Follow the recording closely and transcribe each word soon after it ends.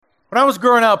When I was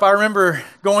growing up, I remember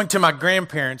going to my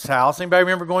grandparents' house. Anybody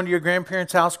remember going to your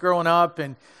grandparents' house growing up?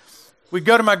 And we'd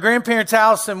go to my grandparents'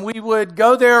 house, and we would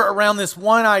go there around this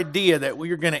one idea that we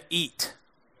were going to eat.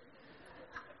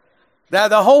 That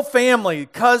the whole family,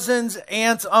 cousins,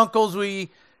 aunts, uncles, we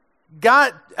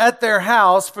got at their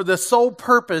house for the sole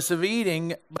purpose of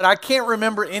eating, but I can't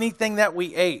remember anything that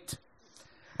we ate.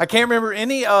 I can't remember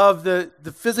any of the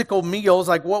physical meals,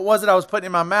 like what was it I was putting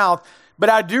in my mouth, but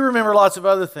I do remember lots of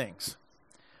other things.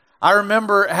 I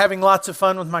remember having lots of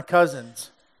fun with my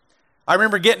cousins. I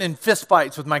remember getting in fist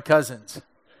fights with my cousins.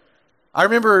 I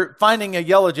remember finding a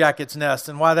yellow jacket's nest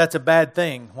and why that's a bad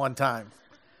thing one time.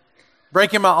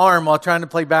 Breaking my arm while trying to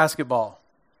play basketball.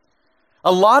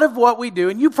 A lot of what we do,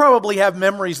 and you probably have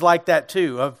memories like that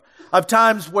too, of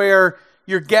times where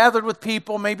you're gathered with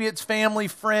people, maybe it's family,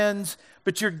 friends,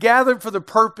 but you're gathered for the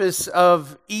purpose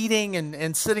of eating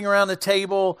and sitting around the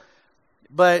table,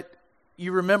 but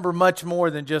you remember much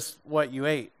more than just what you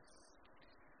ate.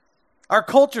 Our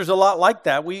culture's a lot like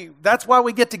that. That's why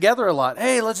we get together a lot.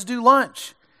 Hey, let's do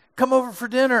lunch. Come over for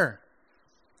dinner.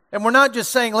 And we're not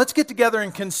just saying, let's get together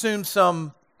and consume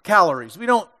some calories. We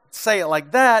don't say it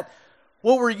like that.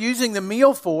 What we're using the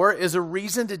meal for is a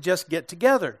reason to just get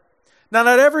together. Now,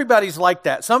 not everybody's like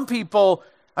that. Some people,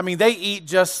 they eat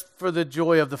just for the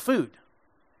joy of the food.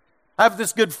 I have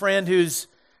this good friend who's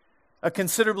a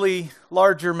considerably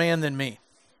larger man than me.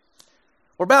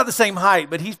 We're about the same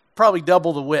height, but he's probably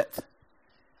double the width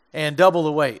and double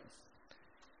the weight.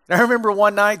 And I remember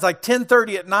one night, it's like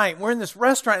 10:30 at night, we're in this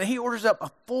restaurant, and he orders up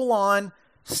a full-on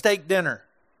steak dinner.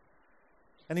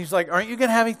 And he's like, aren't you going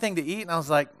to have anything to eat? And I was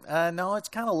like, no, it's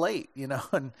kind of late,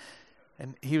 And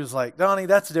he was like, Donnie,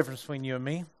 that's the difference between you and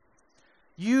me.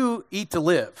 You eat to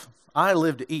live. I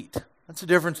live to eat. That's the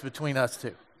difference between us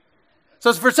two.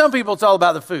 So for some people, it's all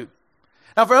about the food.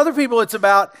 Now, for other people, it's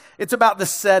about the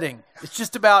setting. It's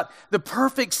just about the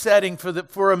perfect setting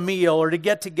for a meal or to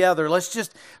get together. Let's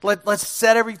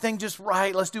set everything just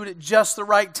right. Let's do it at just the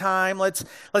right time. Let's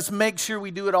make sure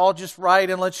we do it all just right,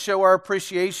 and let's show our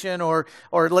appreciation, or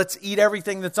let's eat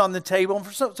everything that's on the table. And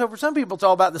so for some people, it's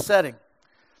all about the setting.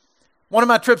 One of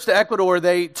my trips to Ecuador,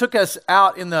 they took us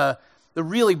out in the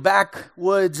really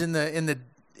backwoods in the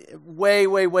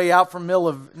way out from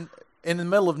in the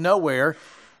middle of nowhere.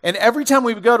 And every time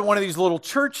we would go to one of these little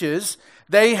churches,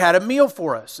 they had a meal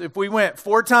for us. If we went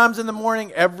 4 times in the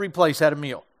morning, every place had a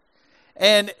meal.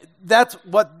 And that's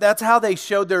how they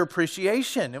showed their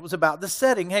appreciation. It was about the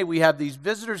setting. Hey, we have these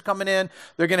visitors coming in.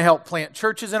 They're going to help plant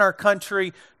churches in our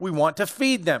country. We want to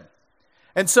feed them.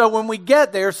 And so when we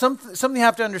get there, something you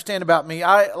have to understand about me,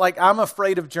 I'm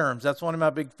afraid of germs. That's one of my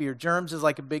big fears. Germs is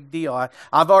like a big deal.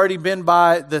 I've already been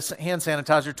by the hand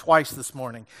sanitizer twice this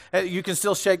morning. You can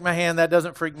still shake my hand. That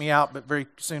doesn't freak me out, but very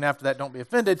soon after that, don't be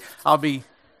offended. I'll be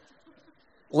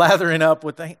lathering up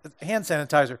with the hand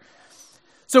sanitizer.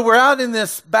 So we're out in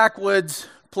this backwoods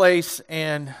place,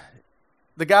 and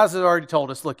the guys have already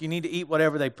told us, look, you need to eat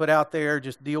whatever they put out there.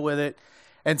 Just deal with it.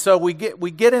 And so we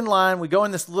get in line, we go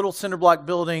in this little cinder block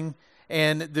building,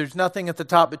 and there's nothing at the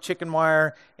top but chicken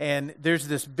wire, and there's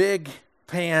this big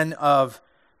pan of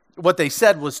what they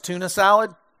said was tuna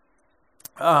salad,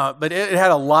 but it had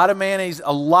a lot of mayonnaise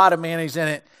in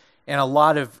it, and a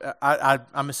lot of,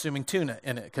 I'm assuming tuna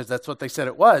in it, because that's what they said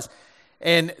it was.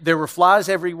 And there were flies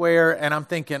everywhere, and I'm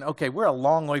thinking, okay, we're a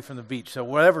long way from the beach, so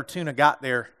whatever tuna got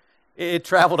there, it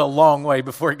traveled a long way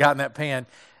before it got in that pan.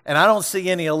 And I don't see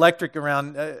any electric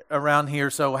around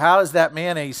here, so how is that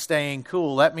mayonnaise staying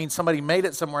cool? That means somebody made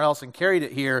it somewhere else and carried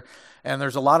it here, and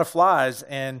there's a lot of flies,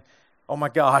 and oh my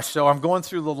gosh. So I'm going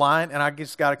through the line, and I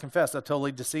just got to confess, I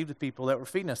totally deceived the people that were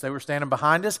feeding us. They were standing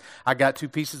behind us. I got 2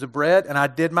 pieces of bread, and I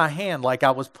did my hand like I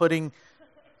was putting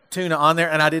tuna on there,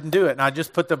 and I didn't do it. And I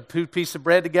just put the 2 pieces of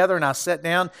bread together, and I sat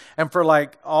down, and for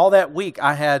like all that week,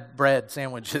 I had bread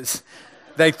sandwiches.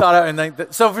 They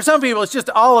thought, so for some people, it's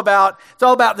all about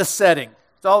the setting.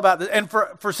 It's all about and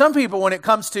for some people, when it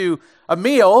comes to a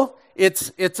meal,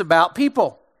 it's about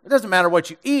people. It doesn't matter what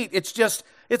you eat. It's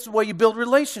the way you build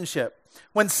relationship.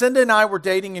 When Cinda and I were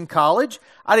dating in college,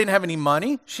 I didn't have any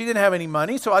money. She didn't have any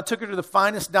money, so I took her to the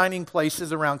finest dining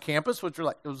places around campus, which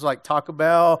was like Taco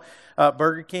Bell,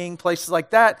 Burger King, places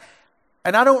like that.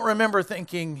 And I don't remember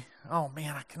thinking, oh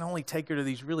man, I can only take her to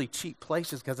these really cheap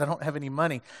places because I don't have any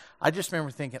money. I just remember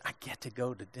thinking, I get to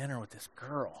go to dinner with this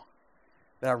girl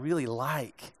that I really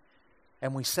like.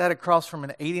 And we sat across from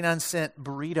an 89-cent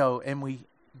burrito, and we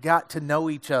got to know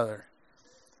each other.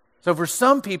 So for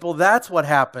some people, that's what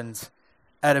happens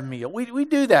at a meal. We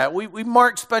do that. We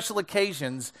mark special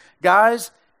occasions.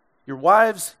 Guys, your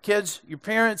wives, kids, your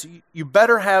parents, you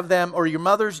better have them, or your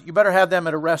mothers, you better have them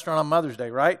at a restaurant on Mother's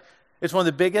Day, right? It's one of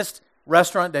the biggest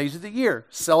restaurant days of the year,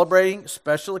 celebrating a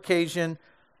special occasion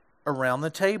around the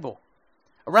table.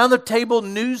 Around the table,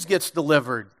 news gets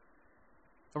delivered.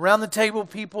 Around the table,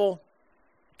 people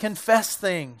confess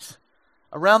things.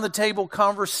 Around the table,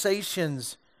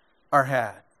 conversations are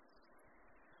had.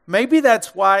 Maybe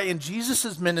that's why in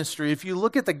Jesus' ministry, if you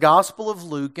look at the Gospel of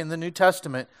Luke in the New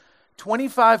Testament,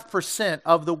 25%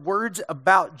 of the words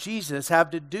about Jesus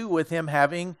have to do with him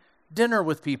having dinner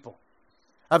with people,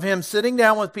 of him sitting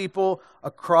down with people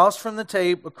across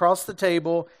the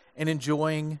table and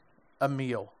enjoying a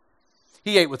meal.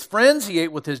 He ate with friends, he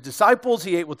ate with his disciples,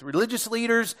 he ate with religious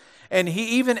leaders, and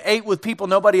he even ate with people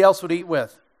nobody else would eat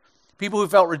with. People who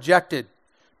felt rejected,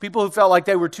 people who felt like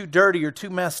they were too dirty or too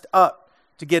messed up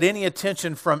to get any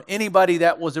attention from anybody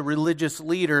that was a religious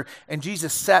leader. And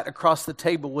Jesus sat across the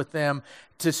table with them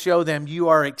to show them, you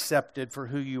are accepted for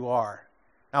who you are.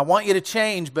 Now, I want you to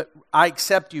change, but I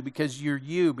accept you, because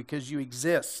you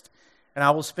exist. And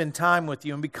I will spend time with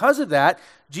you. And because of that,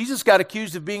 Jesus got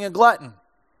accused of being a glutton.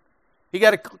 He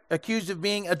got accused of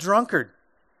being a drunkard.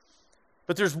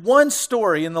 But there's one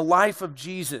story in the life of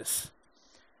Jesus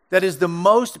that is the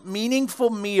most meaningful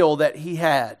meal that he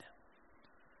had.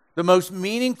 The most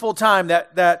meaningful time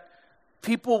that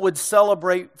people would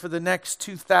celebrate for the next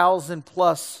 2,000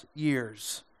 plus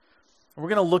years. We're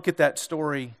going to look at that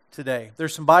story today.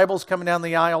 There's some Bibles coming down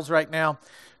the aisles right now.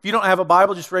 If you don't have a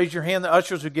Bible, just raise your hand. The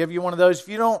ushers will give you one of those. If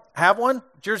you don't have one,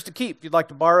 it's yours to keep. If you'd like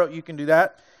to borrow it, you can do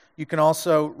that. You can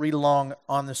also read along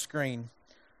on the screen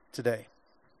today.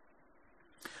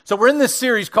 So we're in this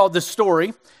series called The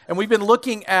Story, and we've been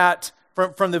looking at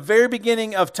from the very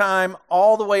beginning of time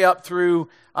all the way up through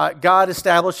God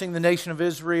establishing the nation of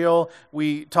Israel.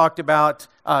 We talked about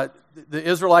the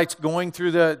Israelites going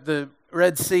through the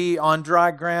Red Sea on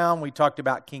dry ground. We talked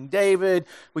about King David.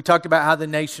 We talked about how the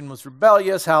nation was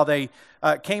rebellious, how they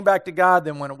came back to God,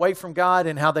 then went away from God,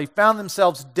 and how they found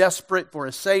themselves desperate for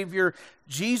a Savior.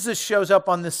 Jesus shows up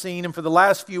on the scene, and for the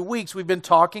last few weeks, we've been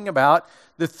talking about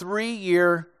the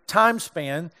 3-year time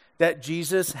span that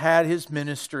Jesus had his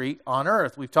ministry on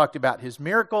earth. We've talked about his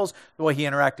miracles, the way he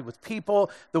interacted with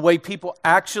people, the way people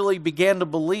actually began to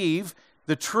believe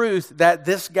the truth that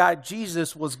this guy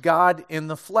Jesus was God in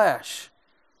the flesh.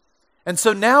 And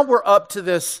so now we're up to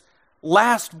this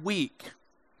last week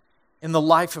in the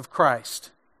life of Christ.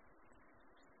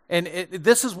 And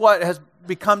this is what has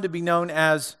become to be known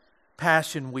as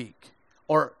Passion Week,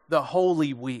 or the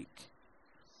Holy Week.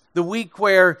 The week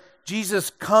where Jesus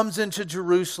comes into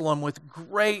Jerusalem with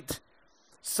great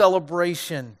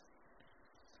celebration.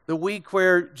 The week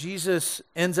where Jesus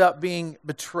ends up being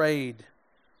betrayed.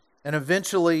 And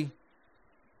eventually,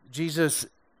 Jesus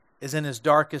is in his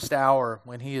darkest hour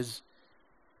when he is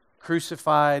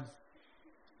crucified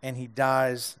and he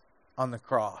dies on the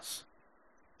cross.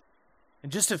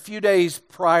 And just a few days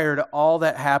prior to all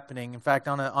that happening, in fact,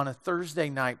 on a Thursday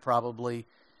night probably,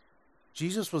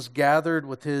 Jesus was gathered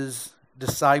with his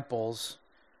disciples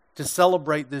to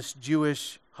celebrate this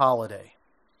Jewish holiday.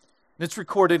 And it's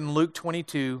recorded in Luke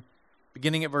 22,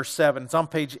 beginning at verse 7. It's on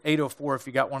page 804 if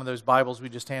you got one of those Bibles we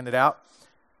just handed out.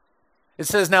 It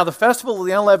says, "Now the festival of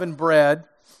the unleavened bread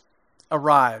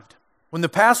arrived. When the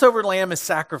Passover lamb is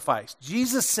sacrificed,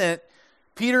 Jesus sent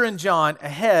Peter and John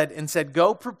ahead and said,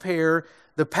 'Go prepare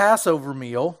the Passover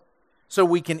meal so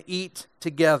we can eat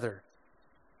together.'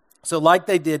 So like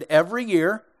they did every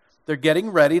year, they're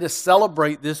getting ready to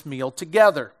celebrate this meal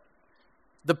together.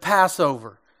 The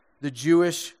Passover, the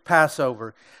Jewish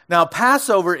Passover. Now,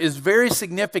 Passover is very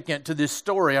significant to this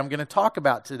story I'm going to talk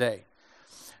about today,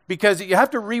 because you have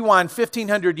to rewind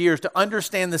 1,500 years to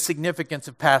understand the significance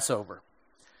of Passover.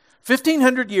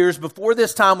 1,500 years before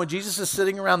this time, when Jesus is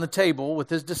sitting around the table with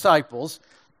his disciples,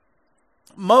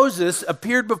 Moses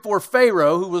appeared before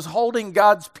Pharaoh, who was holding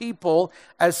God's people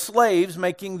as slaves,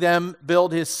 making them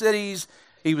build his cities.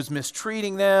 He was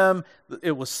mistreating them.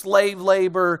 It was slave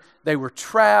labor. They were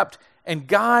trapped. And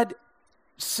God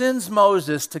sends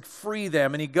Moses to free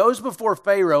them. And he goes before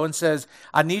Pharaoh and says,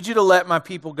 "I need you to let my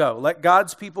people go. Let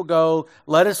God's people go.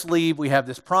 Let us leave. We have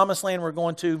this promised land we're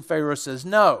going to." And Pharaoh says,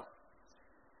 "No."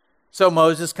 So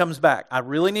Moses comes back. "I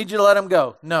really need you to let them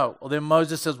go." "No." Well, then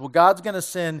Moses says, "Well, God's going to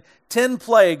send 10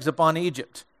 plagues upon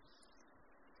Egypt.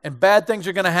 And bad things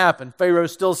are going to happen." Pharaoh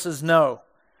still says no.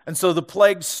 And so the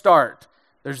plagues start.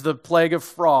 There's the plague of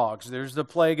frogs. There's the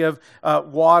plague of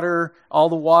water, all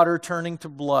the water turning to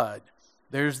blood.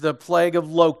 There's the plague of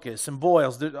locusts and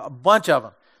boils. There's a bunch of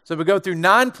them. So we go through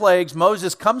 9 plagues.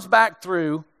 Moses comes back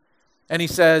through and he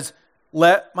says,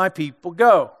 "Let my people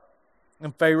go."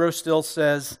 And Pharaoh still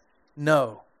says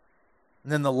no.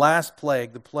 And then the last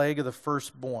plague, the plague of the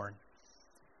firstborn.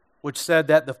 which said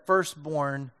that the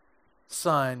firstborn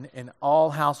son in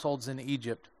all households in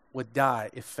Egypt would die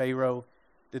if Pharaoh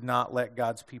did not let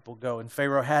God's people go. And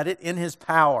Pharaoh had it in his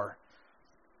power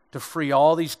to free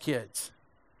all these kids,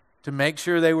 to make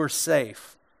sure they were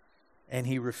safe, and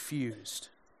he refused.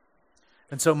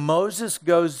 And so Moses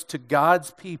goes to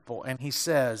God's people and he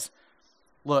says,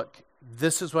 look,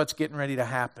 this is what's getting ready to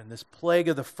happen. This plague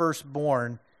of the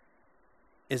firstborn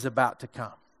is about to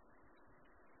come.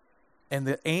 And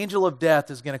the angel of death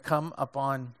is going to come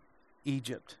upon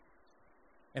Egypt.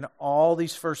 And all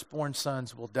these firstborn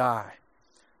sons will die.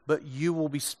 But you will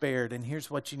be spared. And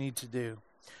here's what you need to do.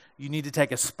 You need to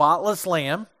take a spotless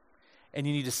lamb, and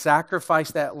you need to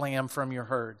sacrifice that lamb from your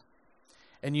herd.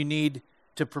 And you need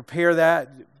to prepare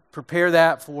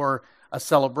that for a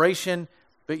celebration,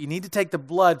 but you need to take the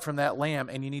blood from that lamb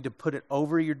and you need to put it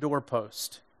over your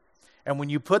doorpost. And when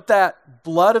you put that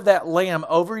blood of that lamb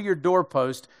over your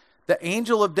doorpost, the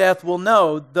angel of death will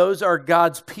know those are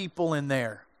God's people in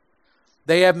there.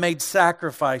 They have made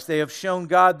sacrifice. They have shown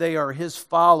God they are his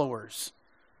followers.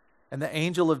 And the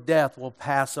angel of death will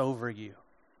pass over you.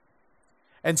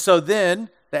 And so then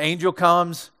the angel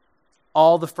comes,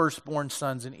 all the firstborn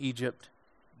sons in Egypt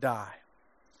die.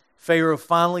 Pharaoh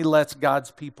finally lets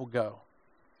God's people go.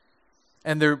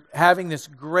 And they're having this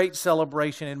great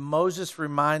celebration, and Moses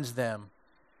reminds them,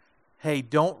 hey,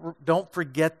 don't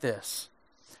forget this.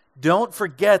 Don't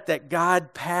forget that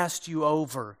God passed you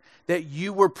over, that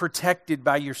you were protected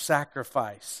by your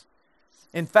sacrifice.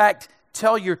 In fact,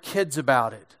 tell your kids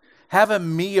about it. Have a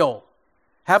meal.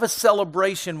 Have a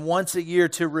celebration once a year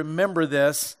to remember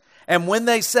this. And when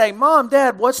they say, Mom,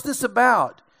 Dad, what's this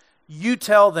about? You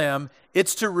tell them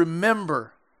it's to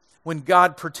remember when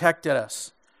God protected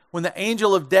us. When the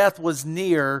angel of death was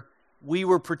near, we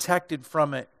were protected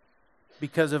from it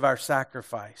because of our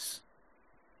sacrifice.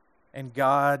 And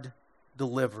God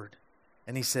delivered.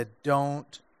 And he said,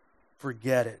 don't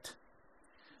forget it.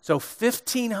 So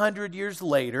 1,500 years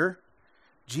later,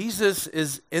 Jesus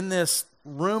is in this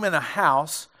room in a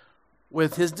house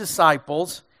with his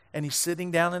disciples, and he's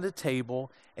sitting down at a table,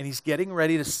 and he's getting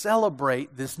ready to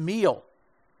celebrate this meal,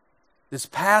 this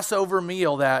Passover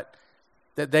meal that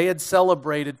they had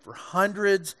celebrated for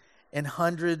hundreds and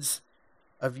hundreds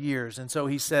of years. And so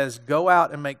he says, go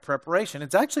out and make preparation.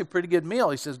 It's actually a pretty good meal.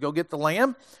 He says, go get the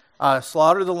lamb,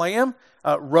 slaughter the lamb,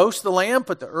 roast the lamb,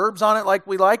 put the herbs on it like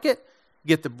we like it,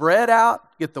 get the bread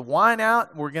out, get the wine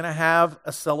out. We're going to have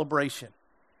a celebration.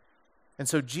 And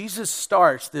so Jesus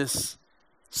starts this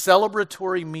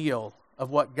celebratory meal of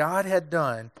what God had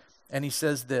done, and he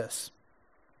says this.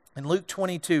 In Luke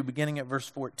 22, beginning at verse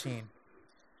 14,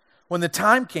 when the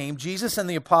time came, Jesus and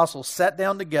the apostles sat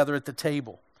down together at the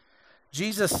table.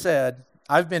 Jesus said,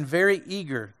 I've been very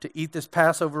eager to eat this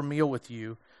Passover meal with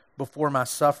you before my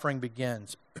suffering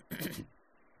begins.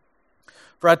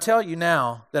 For I tell you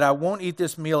now that I won't eat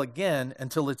this meal again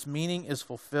until its meaning is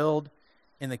fulfilled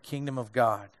in the kingdom of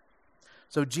God.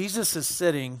 So Jesus is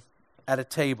sitting at a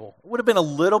table. It would have been a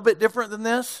little bit different than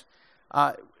this.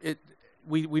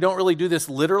 We don't really do this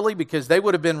literally because they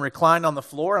would have been reclined on the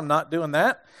floor. I'm not doing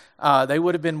that. They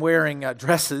would have been wearing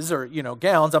dresses or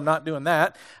gowns. I'm not doing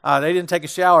that. They didn't take a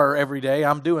shower every day.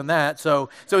 I'm doing that. So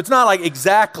it's not like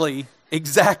exactly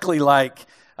like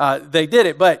they did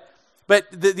it. But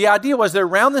the idea was they're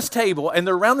around this table, and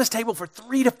they're around this table for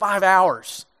 3 to 5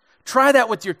 hours. Try that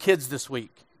with your kids this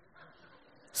week.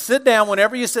 Sit down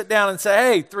whenever you sit down and say,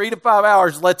 hey, 3 to 5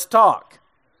 hours, let's talk.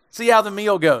 See how the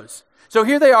meal goes. So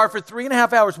here they are for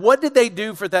 3.5 hours. What did they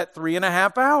do for that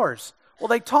 3.5 hours? Well,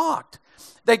 they talked.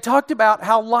 They talked about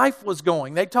how life was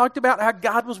going. They talked about how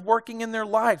God was working in their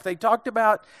life. They talked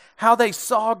about how they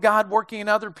saw God working in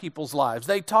other people's lives.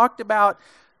 They talked about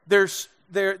their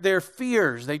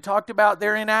fears. They talked about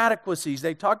their inadequacies.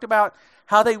 They talked about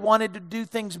how they wanted to do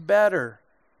things better.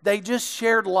 They just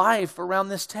shared life around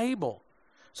this table.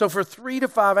 So for 3 to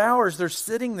 5 hours, they're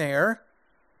sitting there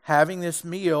having this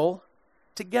meal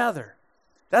together.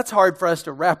 That's hard for us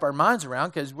to wrap our minds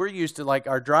around because we're used to like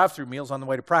our drive-through meals on the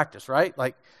way to practice, right?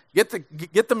 Like get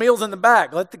the meals in the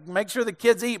back. Make sure the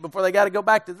kids eat before they got to go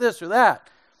back to this or that.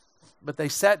 But they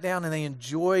sat down and they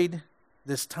enjoyed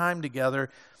this time together.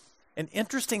 And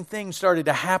interesting things started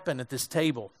to happen at this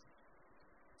table.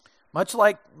 Much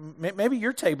like maybe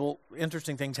your table,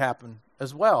 interesting things happened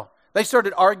as well. They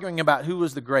started arguing about who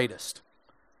was the greatest.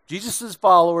 Jesus'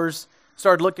 followers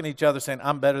started looking at each other saying,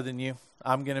 I'm better than you.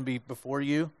 I'm going to be before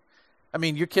you. I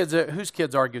mean, your kids, whose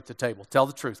kids argue at the table? Tell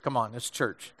the truth. Come on, it's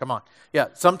church. Come on. Yeah,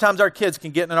 sometimes our kids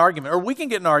can get in an argument, or we can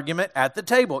get in an argument at the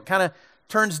table. It kind of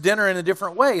turns dinner in a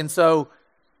different way. And so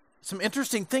some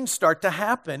interesting things start to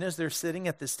happen as they're sitting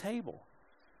at this table.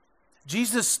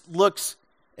 Jesus looks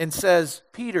and says,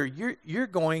 Peter, you're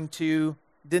going to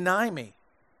deny me.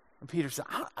 And Peter said,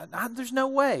 there's no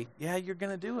way. Yeah, you're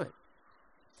going to do it.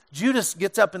 Judas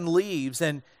gets up and leaves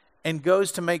and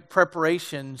goes to make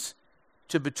preparations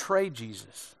to betray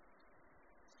Jesus.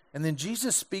 And then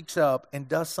Jesus speaks up and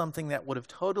does something that would have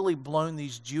totally blown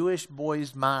these Jewish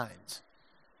boys' minds.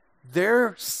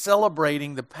 They're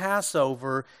celebrating the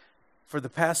Passover for the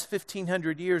past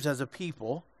 1,500 years as a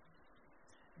people.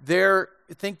 They're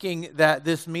thinking that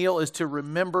this meal is to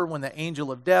remember when the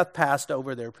angel of death passed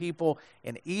over their people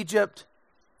in Egypt.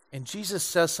 And Jesus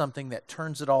says something that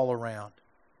turns it all around.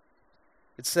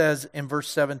 It says in verse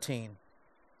 17,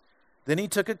 "Then he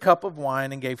took a cup of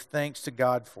wine and gave thanks to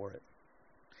God for it.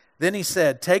 Then he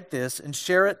said, 'Take this and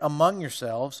share it among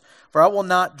yourselves, for I will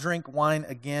not drink wine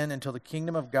again until the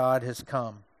kingdom of God has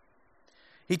come.'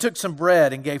 He took some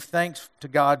bread and gave thanks to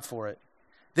God for it.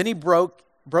 Then he broke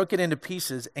it into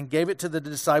pieces and gave it to the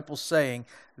disciples, saying,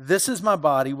 'This is my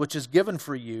body, which is given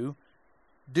for you.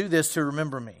 Do this to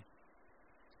remember me.'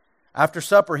 After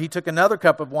supper, he took another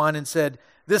cup of wine and said,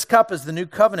 'This cup is the new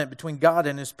covenant between God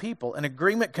and his people, an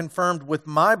agreement confirmed with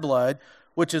my blood,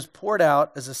 which is poured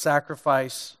out as a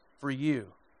sacrifice for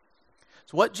you.'"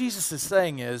 So what Jesus is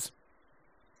saying is,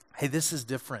 hey, this is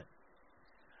different.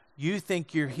 You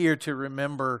think you're here to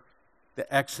remember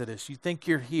the Exodus. You think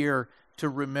you're here to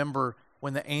remember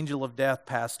when the angel of death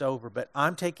passed over. But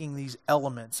I'm taking these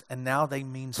elements and now they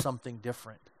mean something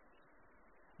different.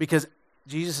 Because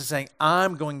Jesus is saying,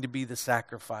 I'm going to be the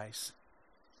sacrifice.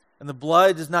 And the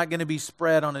blood is not going to be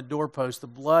spread on a doorpost. The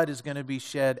blood is going to be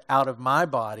shed out of my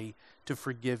body to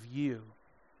forgive you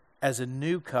as a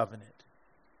new covenant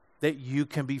that you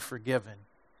can be forgiven.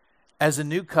 As a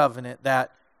new covenant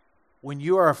that when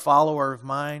you are a follower of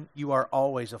mine, you are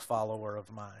always a follower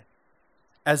of mine.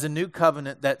 As a new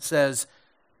covenant that says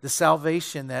the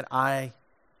salvation that I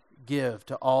give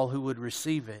to all who would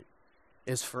receive it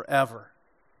is forever.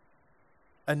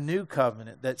 A new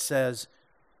covenant that says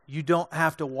you don't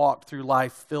have to walk through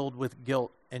life filled with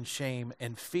guilt and shame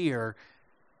and fear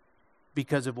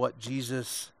because of what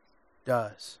Jesus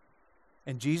does.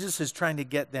 And Jesus is trying to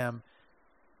get them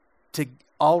to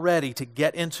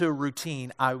get into a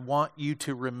routine. I want you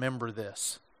to remember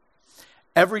this.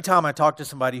 Every time I talk to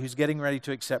somebody who's getting ready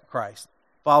to accept Christ,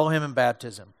 follow him in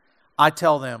baptism, I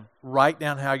tell them, write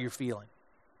down how you're feeling.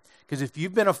 Because if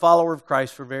you've been a follower of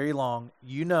Christ for very long,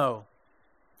 you know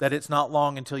that it's not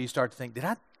long until you start to think, did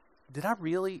I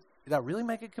really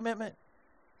make a commitment?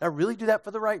 Did I really do that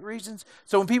for the right reasons?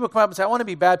 So when people come up and say, I want to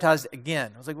be baptized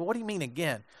again. I was like, well, what do you mean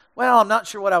again? Well, I'm not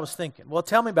sure what I was thinking. Well,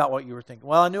 tell me about what you were thinking.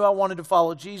 Well, I knew I wanted to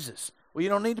follow Jesus. Well, you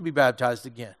don't need to be baptized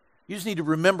again. You just need to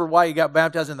remember why you got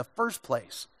baptized in the first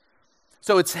place.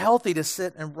 So it's healthy to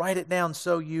sit and write it down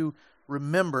so you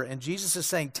remember. And Jesus is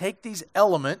saying, take these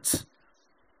elements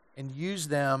and use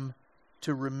them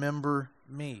to remember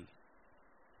me.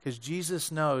 Because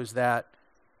Jesus knows that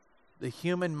the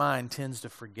human mind tends to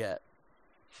forget.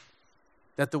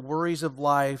 That the worries of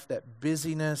life, that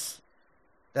busyness,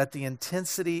 that the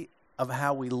intensity of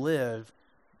how we live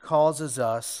causes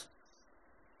us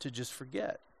to just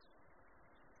forget.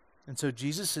 And so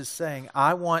Jesus is saying,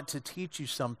 I want to teach you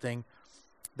something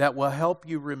that will help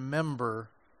you remember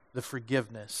the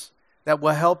forgiveness, that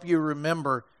will help you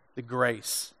remember the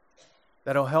grace,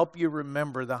 that will help you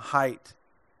remember the height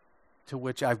to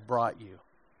which I've brought you.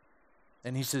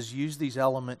 And he says, use these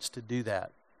elements to do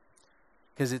that,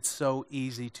 because it's so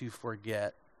easy to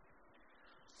forget.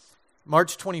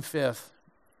 March 25th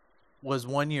was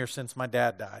 1 year since my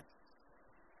dad died.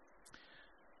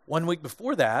 1 week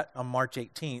before that, on March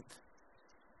 18th,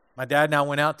 my dad and I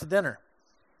went out to dinner.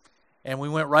 And we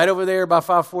went right over there by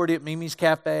 540 at Mimi's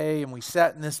Cafe, and we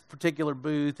sat in this particular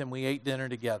booth, and we ate dinner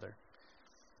together.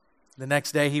 The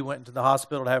next day, he went into the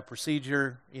hospital to have a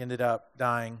procedure. He ended up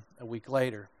dying a week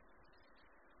later.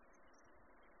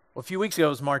 Well, a few weeks ago, it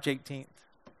was March 18th.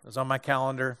 It was on my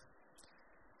calendar.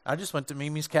 I just went to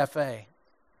Mimi's Cafe.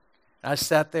 I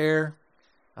sat there.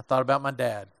 I thought about my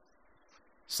dad.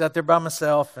 Sat there by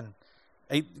myself and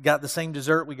got the same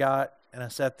dessert we got. And I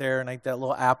sat there and ate that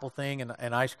little apple thing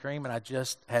and ice cream. And I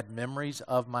just had memories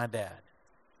of my dad.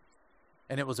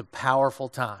 And it was a powerful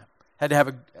time.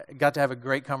 Got to have a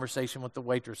great conversation with the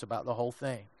waitress about the whole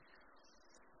thing.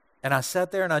 And I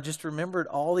sat there and I just remembered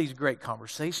all these great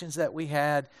conversations that we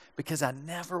had, because I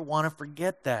never want to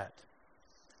forget that.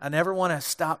 I never want to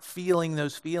stop feeling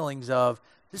those feelings of,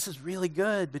 this is really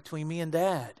good between me and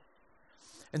Dad.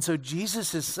 And so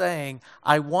Jesus is saying,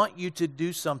 I want you to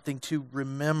do something to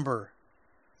remember,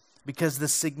 because the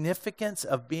significance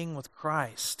of being with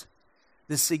Christ,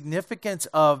 the significance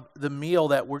of the meal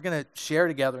that we're going to share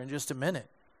together in just a minute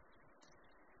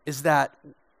is that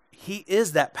he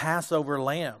is that Passover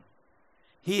lamb.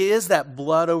 He is that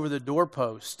blood over the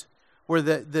doorpost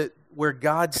where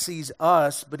God sees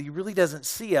us, but he really doesn't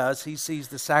see us. He sees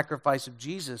the sacrifice of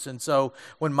Jesus. And so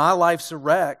when my life's a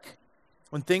wreck,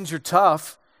 when things are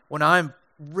tough, when I'm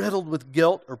riddled with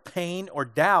guilt or pain or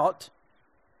doubt,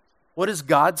 what does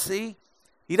God see?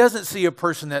 He doesn't see a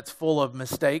person that's full of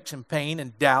mistakes and pain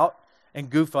and doubt and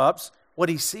goof-ups. What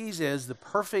he sees is the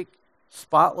perfect,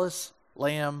 spotless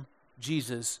lamb,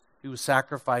 Jesus, who was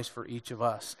sacrificed for each of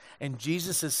us. And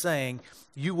Jesus is saying,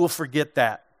 you will forget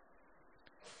that.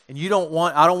 And I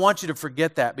don't want you to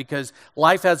forget that, because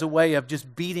life has a way of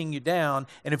just beating you down.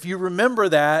 And if you remember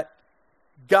that,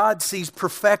 God sees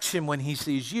perfection when he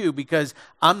sees you, because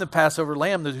I'm the Passover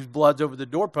lamb whose blood's over the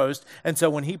doorpost. And so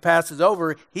when he passes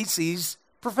over, he sees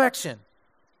perfection.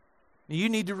 You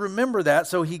need to remember that.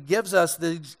 So he gives us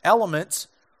these elements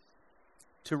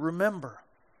to remember.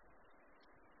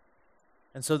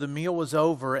 And so the meal was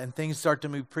over, and things start to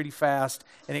move pretty fast,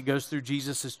 and it goes through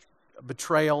Jesus'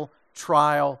 betrayal,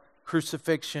 trial,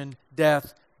 crucifixion,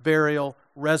 death, burial,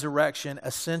 resurrection,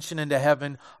 ascension into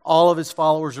heaven. All of his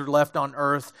followers are left on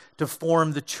earth to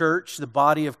form the church, the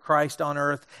body of Christ on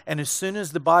earth. And as soon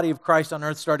as the body of Christ on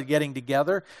earth started getting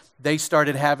together, they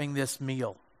started having this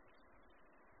meal.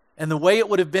 And the way it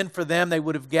would have been for them, they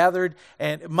would have gathered,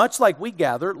 and much like we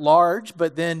gather, large,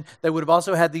 but then they would have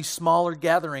also had these smaller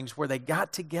gatherings where they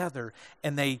got together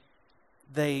and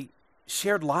they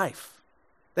shared life.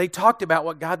 They talked about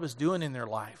what God was doing in their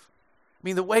life. I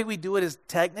mean, the way we do it is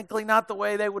technically not the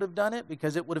way they would have done it,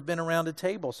 because it would have been around a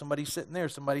table. Somebody sitting there,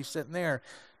 somebody sitting there.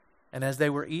 And as they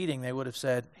were eating, they would have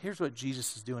said, here's what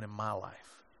Jesus is doing in my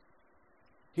life.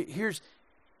 Here's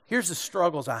the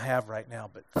struggles I have right now,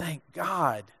 but thank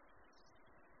God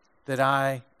that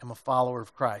I am a follower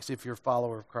of Christ, if you're a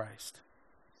follower of Christ.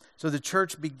 So the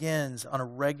church begins on a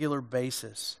regular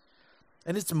basis.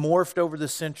 And it's morphed over the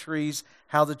centuries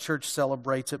how the church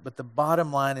celebrates it, but the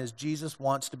bottom line is Jesus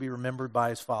wants to be remembered by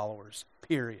his followers,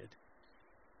 period.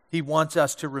 He wants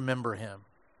us to remember him.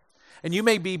 And you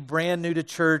may be brand new to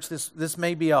church. This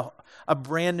may be a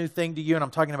brand new thing to you, and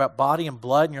I'm talking about body and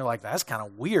blood, and you're like, that's kind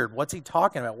of weird. What's he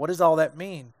talking about? What does all that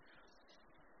mean?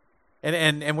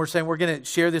 And we're saying we're going to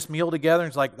share this meal together, and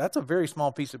it's like, that's a very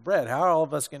small piece of bread. How are all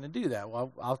of us going to do that?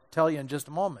 Well, I'll tell you in just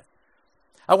a moment.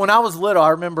 When I was little, I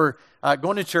remember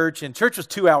going to church, and church was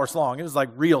 2 hours long. It was like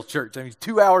real church. I mean,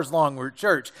 2 hours long we're at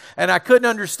church. And I couldn't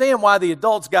understand why the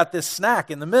adults got this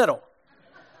snack in the middle.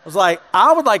 I was like,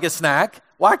 I would like a snack.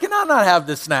 Why can I not have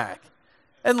this snack?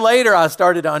 And later I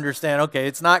started to understand, okay,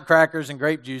 it's not crackers and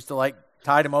grape juice to like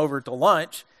tide them over to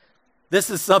lunch. This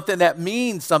is something that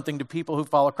means something to people who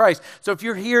follow Christ. So if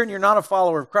you're here and you're not a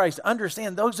follower of Christ,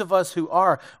 understand those of us who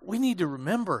are, we need to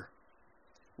remember.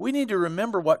 We need to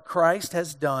remember what Christ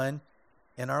has done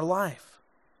in our life.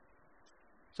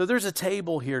 So there's a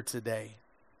table here today.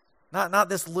 Not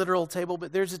this literal table,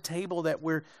 but there's a table that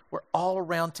we're all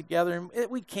around together. And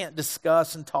we can't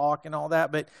discuss and talk and all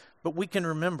that, but we can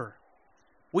remember.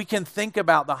 We can think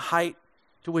about the height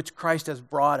to which Christ has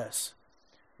brought us.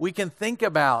 We can think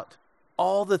about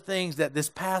all the things that this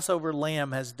Passover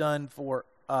lamb has done for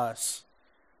us.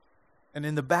 And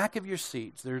in the back of your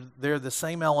seats, they're the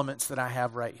same elements that I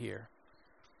have right here.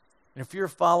 And if you're a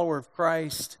follower of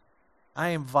Christ, I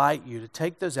invite you to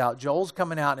take those out. Joel's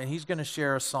coming out, and he's going to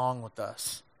share a song with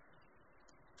us.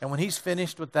 And when he's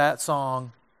finished with that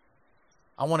song,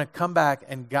 I want to come back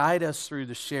and guide us through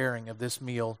the sharing of this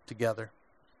meal together.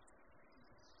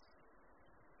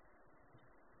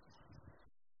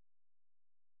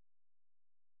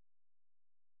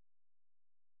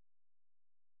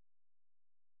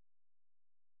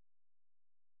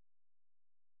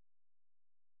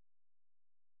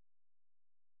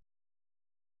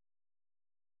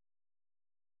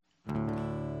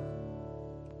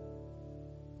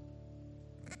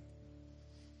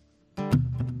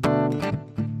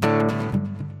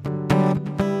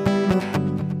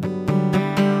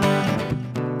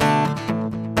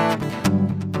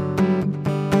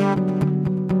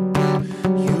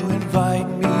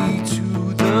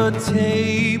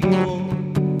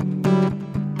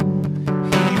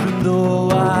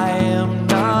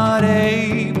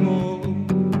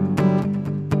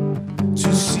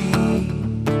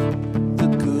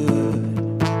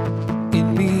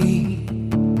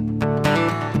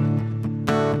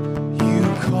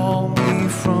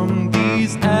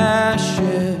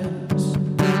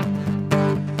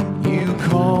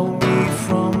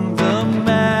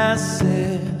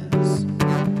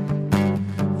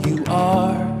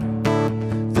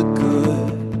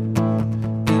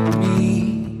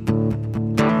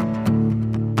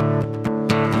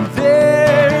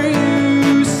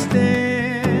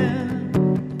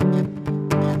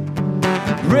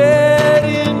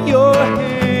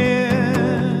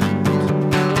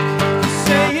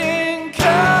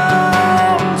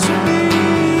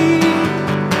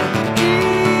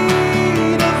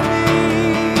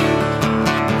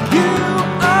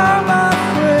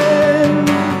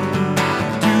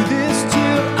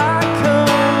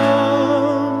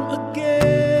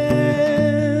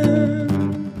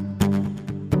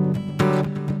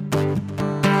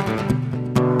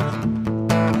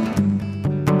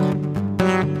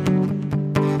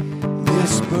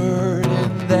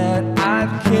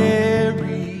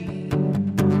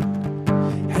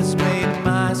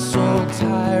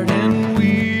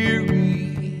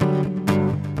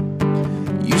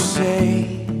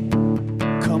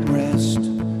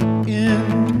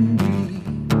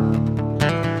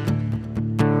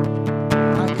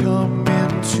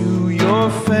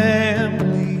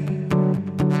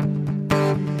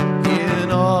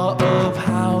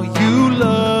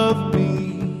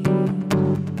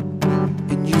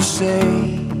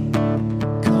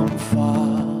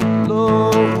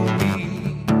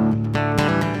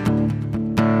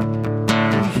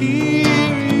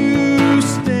 Here you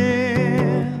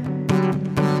stand,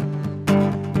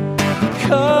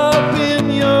 cup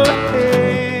in your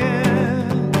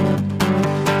hand.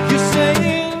 You're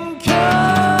saying,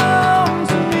 come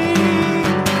to me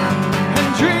and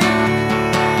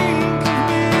drink of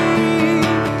me.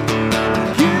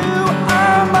 You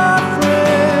are my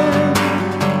friend.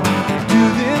 Do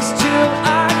this till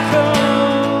I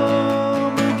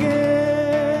come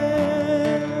again.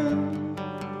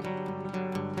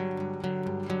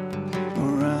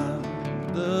 Around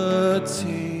the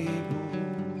table,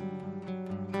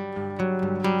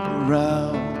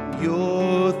 around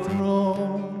your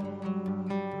throne,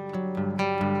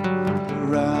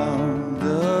 around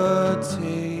the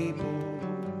table,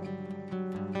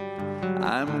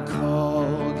 I'm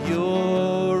called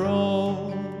your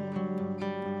own.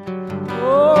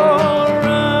 Oh,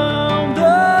 around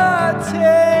the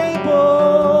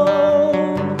table,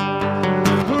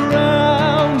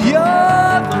 around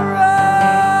your throne,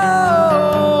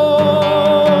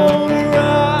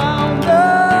 around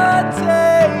the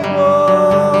table,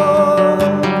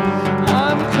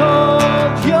 I'm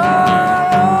called your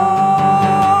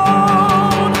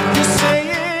own. You're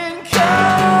saying,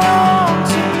 come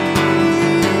to me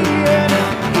and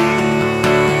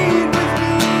eat with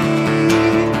me,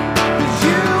 'cause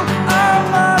you are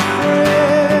my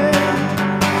friend.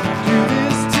 Do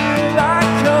this till I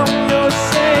come. You're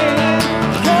saying,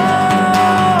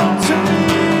 come to me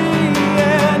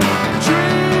and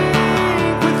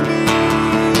drink with me,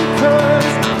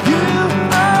 'cause you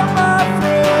are my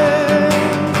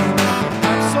friend.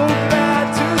 I'm so glad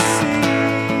to see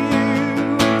you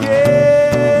again.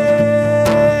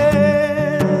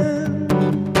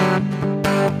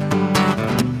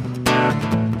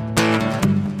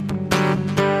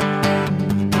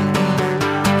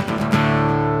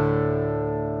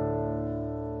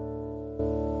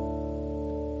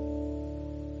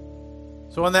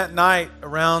 So on that night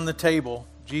around the table,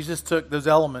 Jesus took those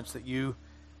elements that you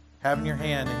have in your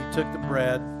hand, and he took the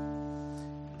bread.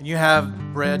 And you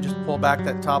have bread, just pull back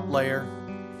that top layer.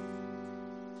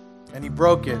 And he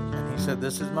broke it, and he said,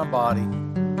 this is my body.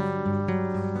 And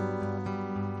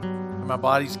my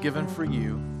body's given for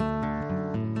you.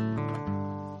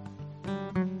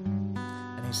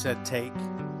 And he said, take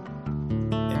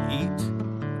and eat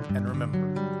and remember.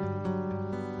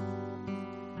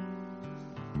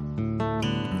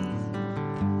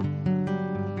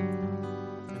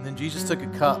 And then Jesus took a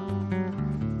cup.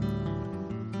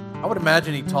 I would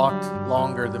imagine he talked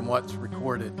longer than what's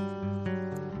recorded.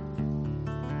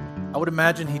 I would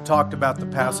imagine he talked about the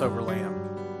Passover lamb.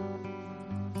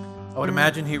 I would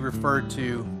imagine he referred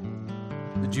to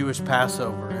the Jewish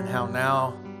Passover and how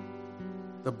now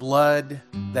the blood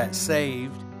that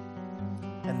saved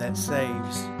and that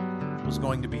saves was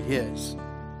going to be his.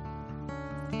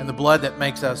 And the blood that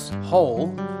makes us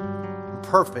whole,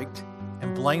 perfect,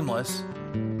 and blameless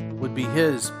would be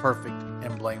his perfect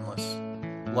and blameless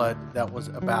blood that was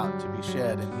about to be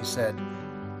shed. And he said,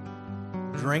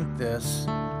 drink this,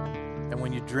 and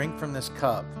when you drink from this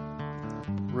cup,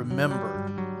 remember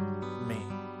me.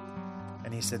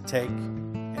 And he said, take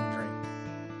and drink.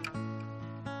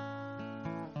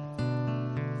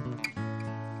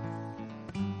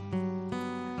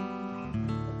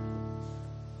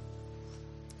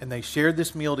 And they shared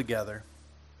this meal together,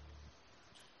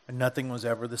 and nothing was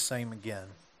ever the same again.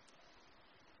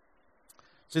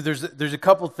 So there's a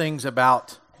couple things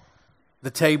about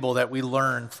the table that we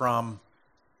learn from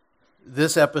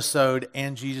this episode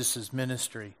and Jesus'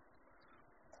 ministry.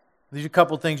 There's a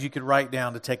couple things you could write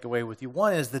down to take away with you.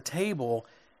 One is the table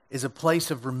is a place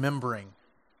of remembering.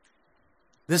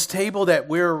 This table that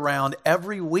we're around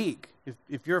every week,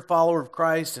 if you're a follower of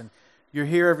Christ and you're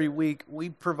here every week, we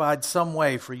provide some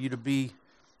way for you to be,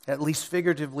 at least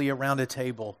figuratively, around a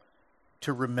table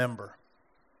to remember.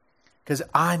 Because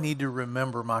I need to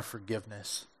remember my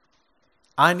forgiveness.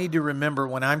 I need to remember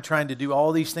when I'm trying to do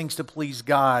all these things to please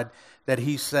God that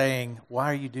he's saying,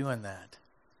 why are you doing that?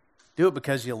 Do it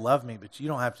because you love me, but you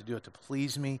don't have to do it to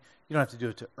please me. You don't have to do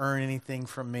it to earn anything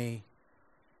from me,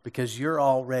 because you're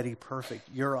already perfect.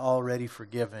 You're already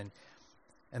forgiven.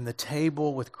 And the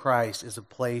table with Christ is a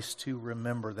place to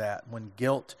remember that. When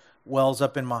guilt wells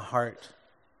up in my heart,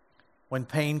 when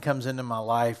pain comes into my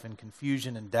life and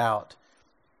confusion and doubt,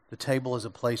 the table is a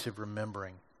place of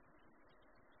remembering.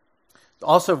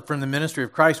 Also, from the ministry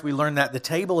of Christ, we learn that the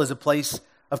table is a place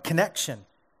of connection.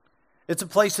 It's a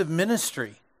place of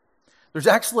ministry. There's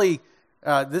actually,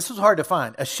 this was hard to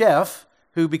find, a chef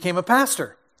who became a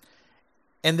pastor.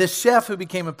 And this chef who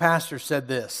became a pastor said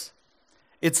this: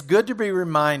 it's good to be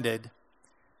reminded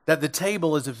that the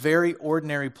table is a very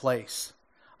ordinary place,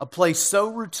 a place so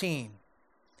routine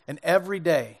and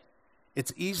everyday,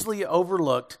 it's easily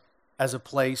overlooked as a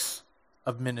place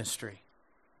of ministry.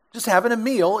 Just having a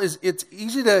meal it's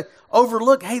easy to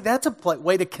overlook. Hey, that's a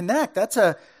way to connect.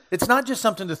 It's not just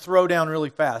something to throw down really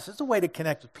fast. It's a way to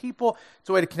connect with people. It's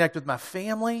a way to connect with my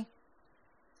family.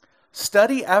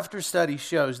 Study after study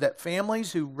shows that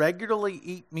families who regularly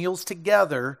eat meals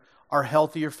together are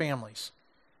healthier families.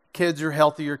 Kids are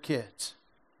healthier kids,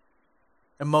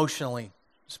 emotionally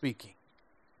speaking.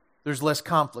 There's less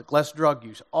conflict, less drug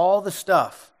use, all the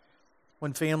stuff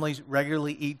when families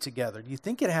regularly eat together. Do you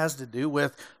think it has to do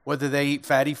with whether they eat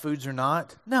fatty foods or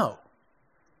not? No.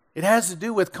 It has to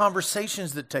do with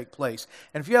conversations that take place.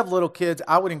 And if you have little kids,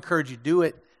 I would encourage you to do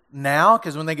it now,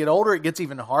 because when they get older, it gets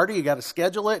even harder. You got to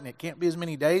schedule it, and it can't be as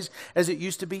many days as it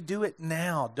used to be. Do it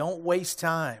now. Don't waste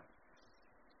time.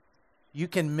 You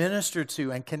can minister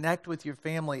to and connect with your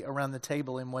family around the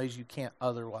table in ways you can't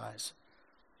otherwise.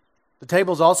 The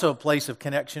table is also a place of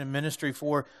connection and ministry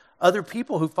for other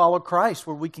people who follow Christ,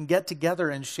 where we can get together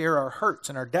and share our hurts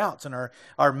and our doubts and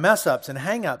our mess-ups and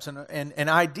hang-ups and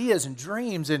ideas and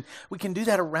dreams, and we can do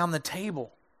that around the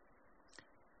table.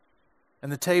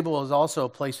 And the table is also a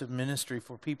place of ministry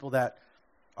for people that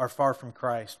are far from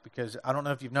Christ, because I don't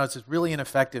know if you've noticed, it's really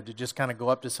ineffective to just kind of go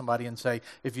up to somebody and say,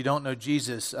 if you don't know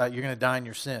Jesus, you're going to die in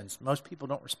your sins. Most people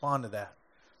don't respond to that.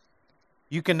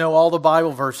 You can know all the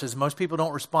Bible verses. Most people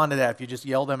don't respond to that if you just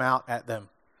yell them out at them.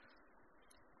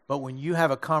 But when you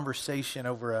have a conversation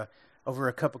over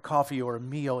a cup of coffee or a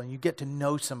meal, and you get to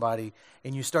know somebody,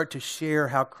 and you start to share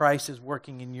how Christ is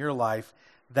working in your life,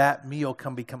 that meal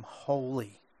can become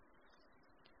holy.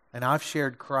 And I've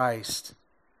shared Christ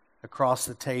across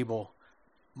the table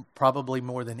probably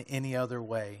more than any other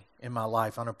way in my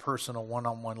life, on a personal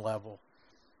one-on-one level,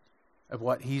 of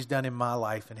what He's done in my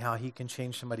life and how He can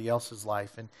change somebody else's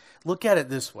life. And look at it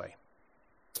this way.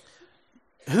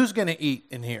 Who's going to eat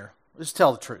in here? Let's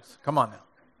tell the truth. Come on now.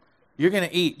 You're going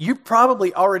to eat. You're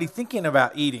probably already thinking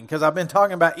about eating, because I've been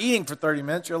talking about eating for 30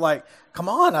 minutes. You're like, come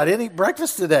on, I didn't eat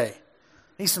breakfast today.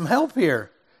 Need some help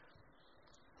here.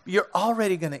 You're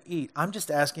already going to eat. I'm just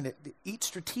asking to eat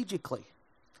strategically.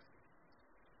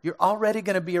 You're already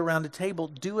going to be around a table.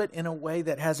 Do it in a way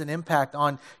that has an impact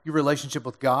on your relationship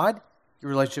with God, your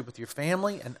relationship with your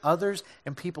family and others,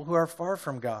 and people who are far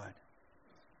from God.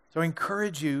 So I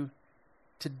encourage you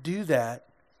to do that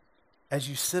as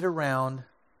you sit around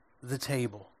the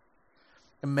table.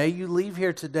 And may you leave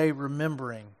here today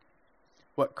remembering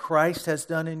what Christ has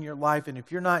done in your life. And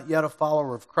if you're not yet a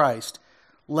follower of Christ,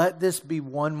 let this be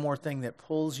one more thing that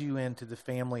pulls you into the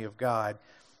family of God,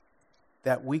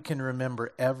 that we can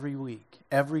remember every week,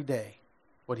 every day,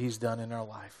 what He's done in our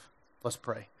life. Let's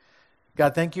pray.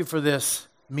 God, thank You for this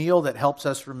meal that helps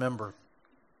us remember.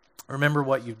 Remember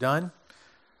what You've done.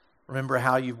 Remember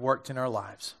how You've worked in our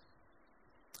lives.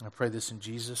 I pray this in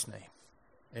Jesus' name.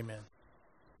 Amen.